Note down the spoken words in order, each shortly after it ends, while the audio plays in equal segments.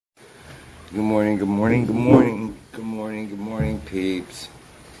Good morning, good morning, good morning, good morning, good morning, peeps.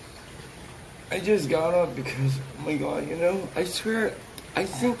 I just got up because, oh my god, I swear, I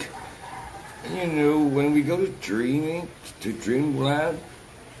think, when we go to Dreamland,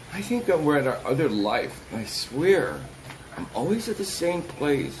 I think that we're at our other life. I swear, I'm always at the same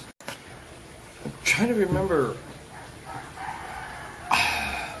place. I'm trying to remember,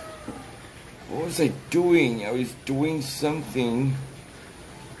 what was I doing? I was doing something.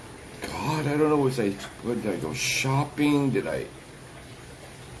 God, I don't know, did I go shopping? But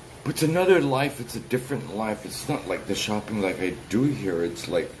it's another life, it's a different life. It's not like the shopping like I do here. It's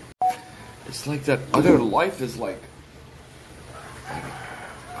like that other life is like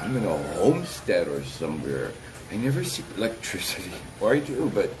I'm in a homestead or somewhere. I never see electricity. Or I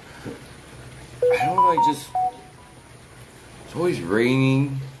do, but I don't know, it's always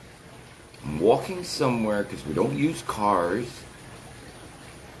raining. I'm walking somewhere because we don't use cars.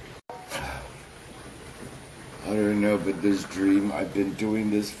 I don't know, but this dream, I've been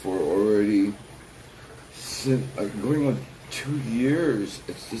doing this for already since going on 2 years.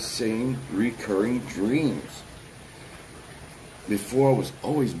 It's the same recurring dreams. Before I was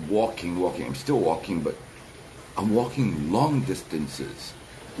always walking. I'm still walking, but I'm walking long distances.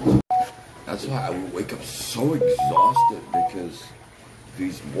 That's why I would wake up so exhausted because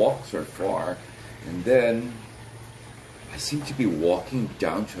these walks are far. And then I seem to be walking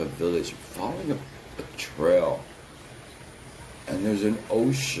down to a village, following a trail, and there's an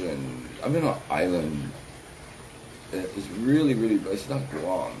ocean. I'm in an island. It's really, really, but it's not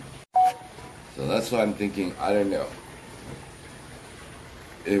long. So that's why I'm thinking, I don't know.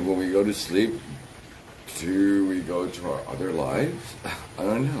 When we go to sleep, do we go to our other lives? I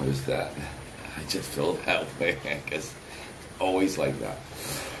don't know, is that? I just feel that way. I guess it's always like that.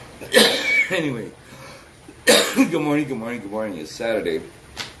 Anyway, good morning, good morning, good morning. It's Saturday.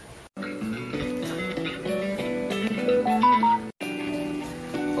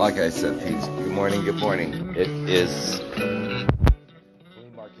 Like I said, Peeps, good morning, good morning. It is flea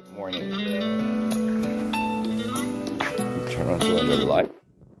market morning. Turn on the other light.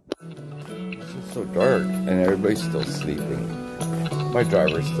 It's just so dark, and everybody's still sleeping. My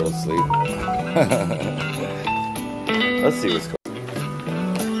driver's still asleep. Let's see what's going on.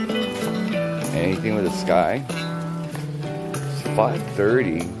 Anything with the sky? It's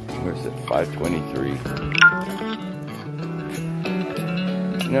 5:30. Where's it? 5:23.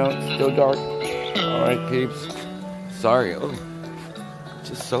 No, it's still dark. Alright, peeps. Sorry. Oh,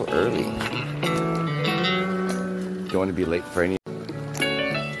 just so early. Don't want to be late for any.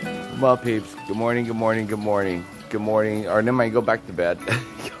 Well, peeps. Good morning, good morning, good morning. Good morning. Or never mind, go back to bed.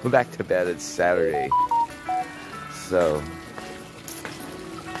 Go back to bed. It's Saturday. So,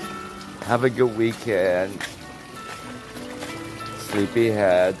 have a good weekend. Sleepy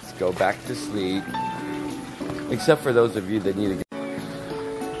heads. Go back to sleep. Except for those of you that need to get.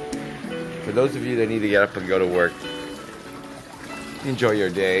 For those of you that need to get up and go to work, enjoy your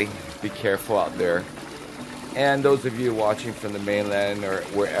day. Be careful out there. And those of you watching from the mainland or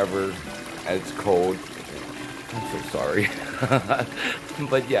wherever, and it's cold, I'm so sorry.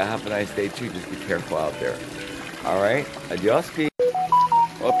 But yeah, have a nice day too. Just be careful out there. Alright, adios, peeps.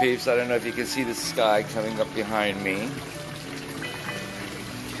 Well, peeps, I don't know if you can see the sky coming up behind me.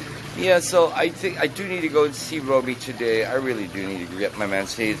 Yeah, so I think I do need to go and see Roby today. I really do need to get my man.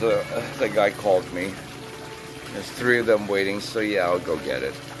 See, the guy called me. There's 3 of them waiting, so yeah, I'll go get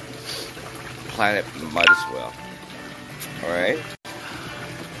it. Plan it, might as well. Alright?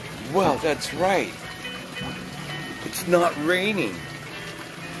 Well, that's right. It's not raining.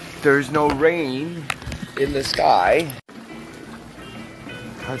 There's no rain in the sky.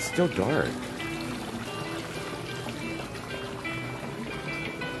 God, it's still dark.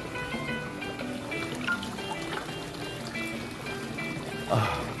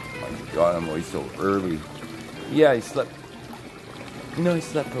 Oh my god, I'm always so early. Yeah, I slept. No, I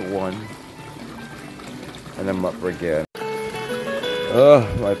slept at 1. And I'm up again. Oh,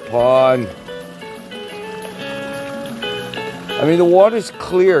 my pond. I mean, the water's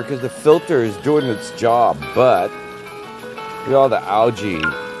clear because the filter is doing its job, but look at all the algae.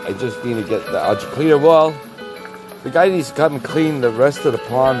 I just need to get the algae cleaner. Well, the guy needs to come and clean the rest of the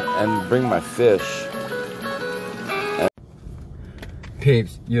pond and bring my fish.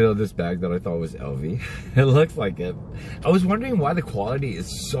 Peeps, this bag that I thought was LV, it looks like it. I was wondering why the quality is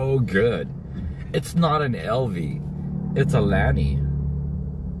so good. It's not an LV, it's a Lanny.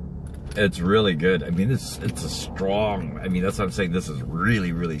 It's really good. I mean, it's a strong, I mean, that's what I'm saying. This is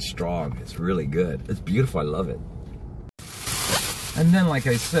really, really strong. It's really good. It's beautiful. I love it. And then, like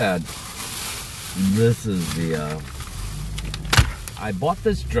I said, this is the I bought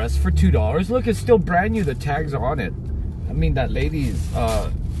this dress for $2. Look, it's still brand new. The tag's on it. I mean, that lady's,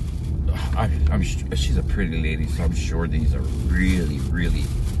 she's a pretty lady, so I'm sure these are really, really,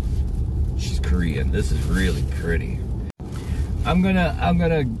 she's Korean. This is really pretty. I'm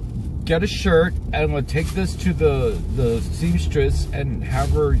gonna get a shirt, and I'm gonna take this to the seamstress and have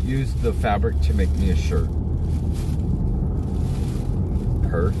her use the fabric to make me a shirt.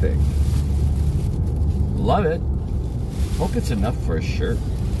 Perfect. Love it. Hope it's enough for a shirt.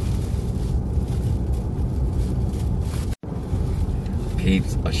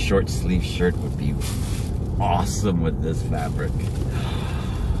 Peeps, a short sleeve shirt would be awesome with this fabric.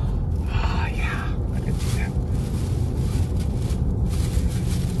 Ah, yeah, I can do that.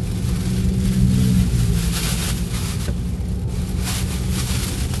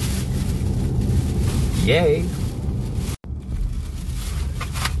 Yay!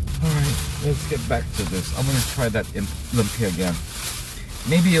 Alright, let's get back to this. I'm gonna try that lumpia again.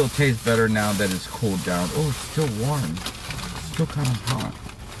 Maybe it'll taste better now that it's cooled down. Oh, it's still warm. Still kind of hot.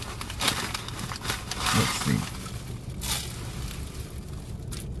 Let's see.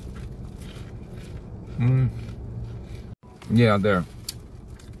 Yeah, there.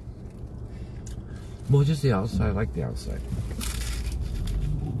 Well, just the outside. I like the outside.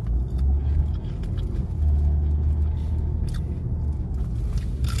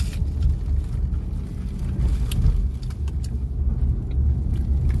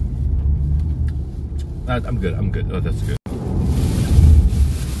 I'm good. I'm good. Oh, that's good.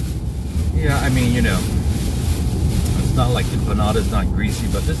 Yeah, I mean, you know, it's not like the panada's not greasy,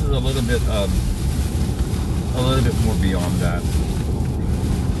 but this is a little bit more beyond that.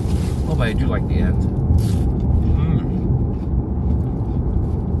 Oh, but I do like the end.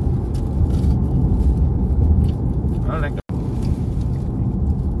 I like that.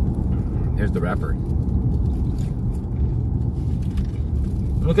 Here's the wrapper.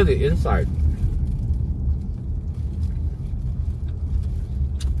 Look at the inside.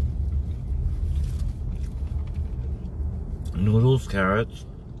 Noodles, carrots,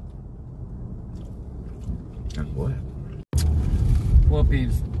 and what? Well,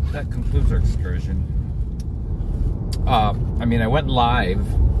 Peeps, that concludes our excursion. I mean, I went live,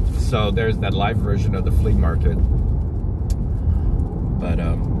 so there's that live version of the flea market. But,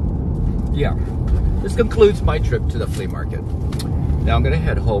 yeah, this concludes my trip to the flea market. Now I'm gonna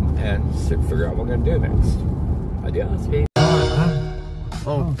head home and figure out what I'm gonna do next. Adios, Peeps.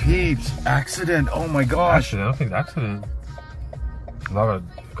 Oh, Peeps, accident. Oh my gosh. Accident? I don't think accident. A lot of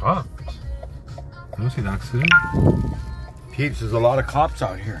cops. I don't see an accident. Peeps, there's a lot of cops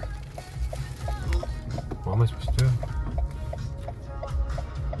out here. What am I supposed to do?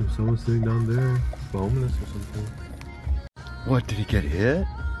 There's someone sitting down there, homeless or something. What, did he get hit?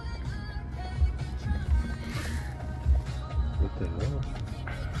 What the hell?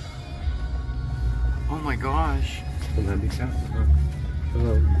 Oh my gosh. Some handicap?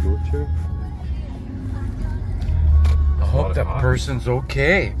 Wheelchair? I hope that person's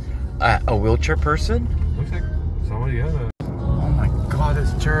okay. A wheelchair person? Looks like somebody had a... Oh my god,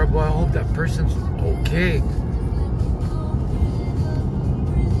 that's terrible. I hope that person's okay.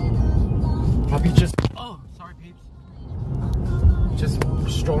 Probably just... Oh, sorry, Peeps. Just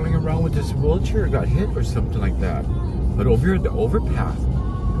strolling around with this wheelchair, got hit or something like that. But over here, the overpass.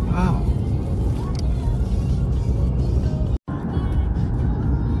 Wow.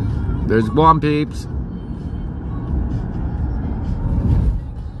 There's one, Peeps.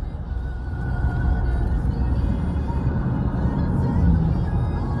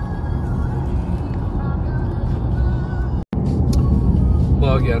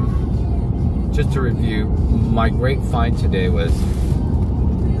 Well, again, just to review, my great find today was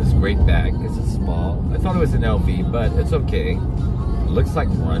this great bag. It's a small. I thought it was an LV, but it's okay. It looks like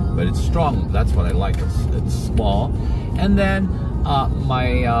one, but it's strong. That's what I like. It's small. And then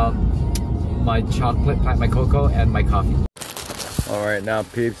my chocolate, my cocoa, and my coffee. All right, now,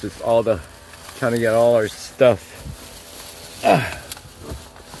 Peeps, it's all the trying to get all our stuff.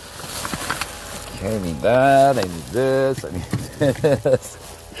 Okay, I need that. I need this. I need this.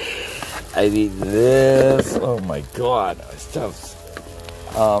 I need this. Oh my god, my stuff's.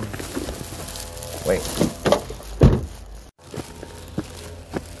 Wait.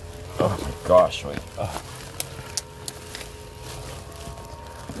 Oh my gosh, wait.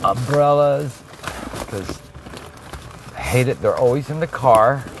 Umbrellas, because I hate it. They're always in the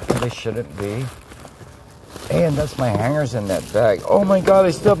car. They shouldn't be. And that's my hangers in that bag. Oh my god,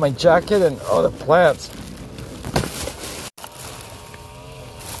 I still have my jacket and all the plants.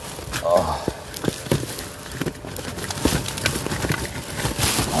 Oh.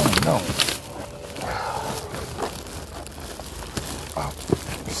 Oh no.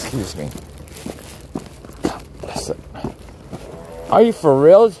 Excuse me. Listen. Are you for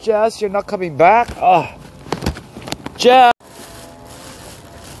real, Jess? You're not coming back? Oh. Jess!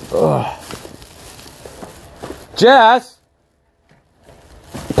 Ugh. Jess!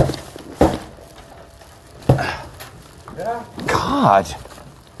 Yeah. God.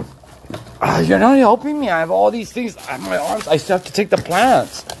 You're not helping me. I have all these things on my arms. I still have to take the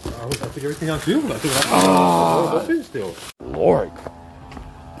plants. I figure everything out too. I think still. Lord.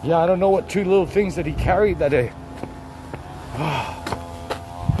 Yeah, I don't know what two little things that he carried that day.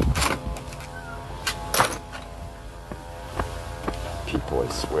 People,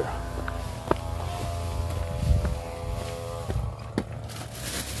 I swear.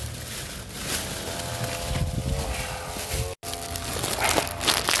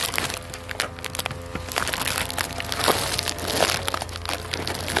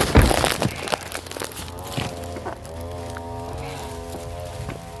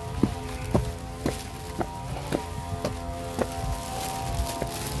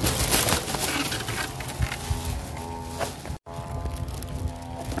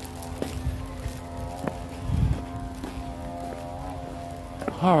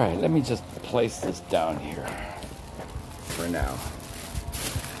 All right, let me just place this down here for now.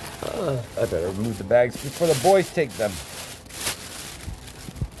 I better remove the bags before the boys take them.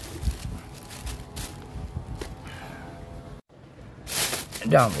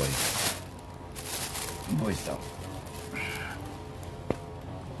 Down, boys. Boys down.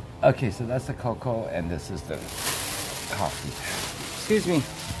 Okay, so that's the cocoa, and this is the coffee. Excuse me.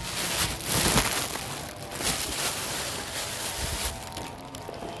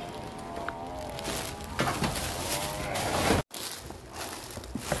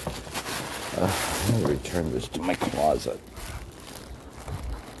 I'm going to return this to my closet.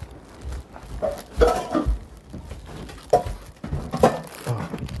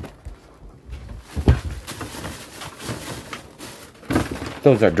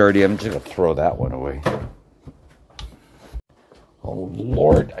 Those are dirty. I'm just going to throw that one away. Oh,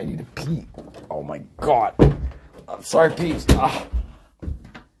 Lord, I need to pee. Oh, my God. I'm sorry, Peeps.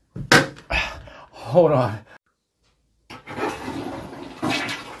 Hold on.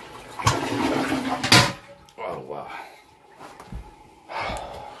 Oh, wow.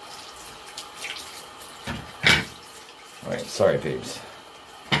 All right, sorry, Peeps.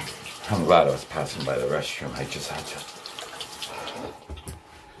 I'm glad I was passing by the restroom. I just had to.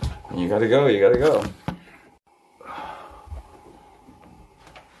 You gotta go, you gotta go.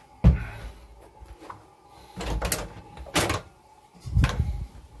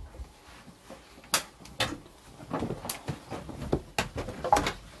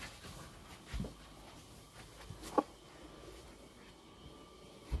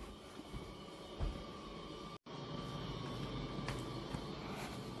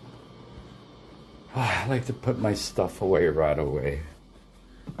 I like to put my stuff away right away.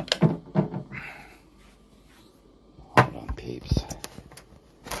 Hold on, Peeps.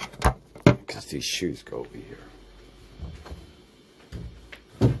 Because these shoes go over here.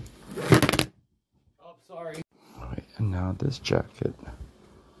 Oh, sorry. Right, and now this jacket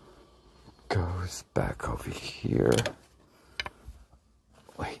goes back over here.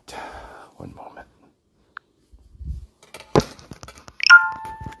 Wait, one moment.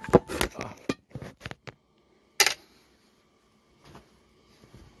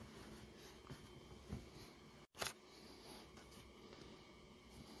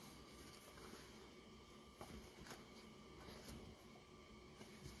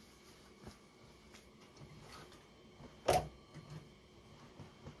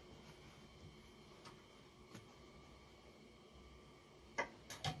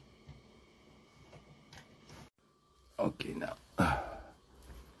 Okay, now. Oh,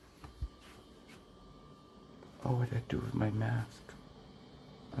 what did I do with my mask?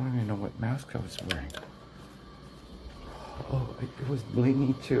 I don't even know what mask I was wearing. Oh, it was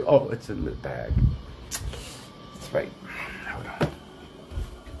blingy too. Oh, it's in the bag. That's right. Hold on.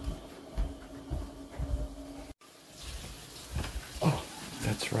 Oh,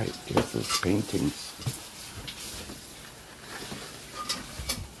 that's right. There's those paintings.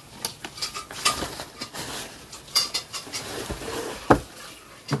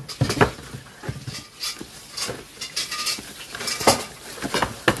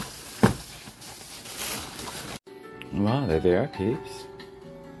 Wow, there they are, Peeps.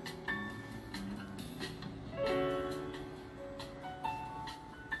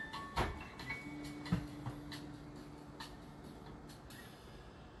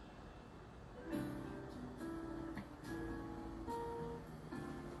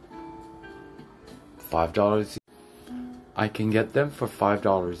 $5. I can get them for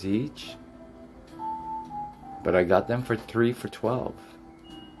 $5 each, but I got them for 3 for $12.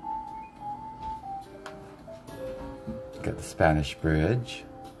 Got the Spanish Bridge,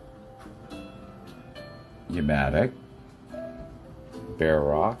 Yamatic, Bear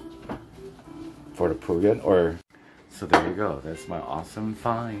Rock, Fort Pugan, or... So there you go. That's my awesome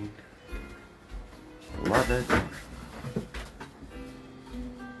find. Love it.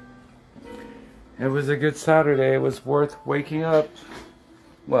 It was a good Saturday. It was worth waking up.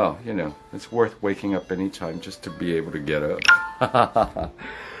 Well, you know, it's worth waking up anytime just to be able to get up.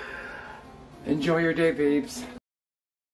 Enjoy your day, babes.